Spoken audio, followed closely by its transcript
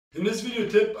In this video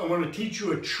tip, I want to teach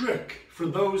you a trick for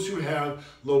those who have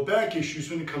low back issues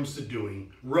when it comes to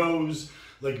doing rows,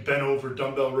 like bent over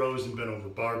dumbbell rows and bent over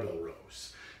barbell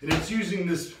rows. And it's using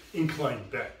this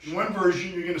inclined bench. In one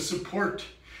version, you're going to support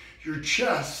your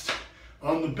chest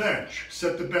on the bench.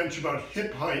 Set the bench about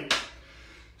hip height.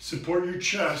 Support your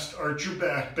chest, arch your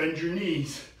back, bend your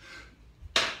knees.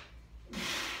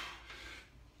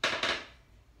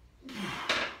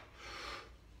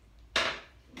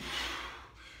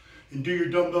 And do your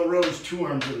dumbbell rows 2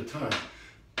 arms at a time.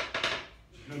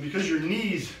 Now, because your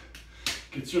knees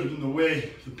get sort of in the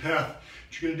way of the path,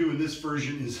 what you're going to do in this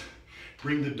version is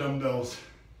bring the dumbbells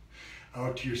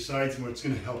out to your sides, and what's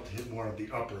going to help to hit more of the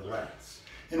upper lats.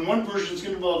 And one version is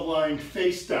going to involve lying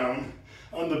face down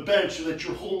on the bench so that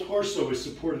your whole torso is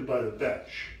supported by the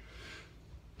bench.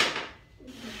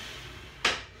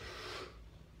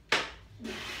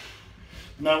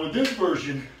 Now with this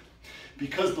version,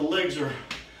 because the legs are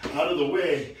out of the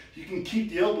way, you can keep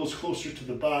the elbows closer to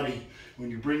the body when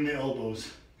you bring the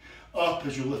elbows up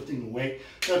as you're lifting the weight.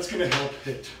 That's going to help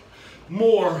hit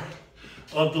more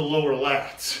of the lower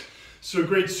lats. So a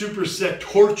great superset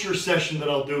torture session that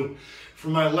I'll do for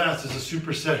my lats is a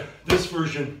superset, this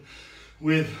version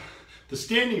with the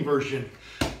standing version,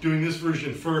 doing this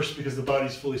version first because the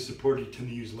body's fully supported, you tend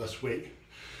to use less weight.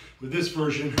 With this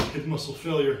version, hip muscle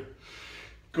failure,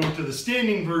 go to the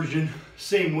standing version,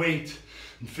 same weight,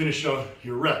 and finish out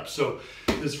your reps. So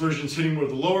this version is hitting more of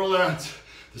the lower lats.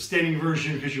 The standing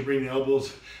version, because you bring the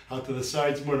elbows out to the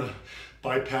sides, more to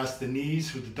bypass the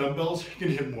knees with the dumbbells, you can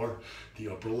hit more the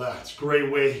upper lats.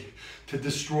 Great way to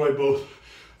destroy both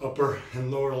upper and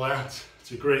lower lats.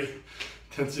 It's a great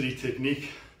intensity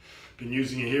technique. Been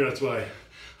using it here, that's why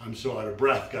I'm so out of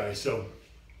breath, guys. So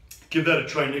give that a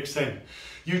try next time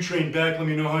you train back. Let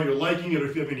me know how you're liking it, or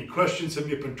if you have any questions, hit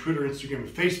me up on Twitter, Instagram, and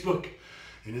Facebook.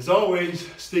 And as always,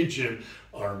 stay gym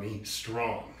army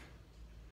strong.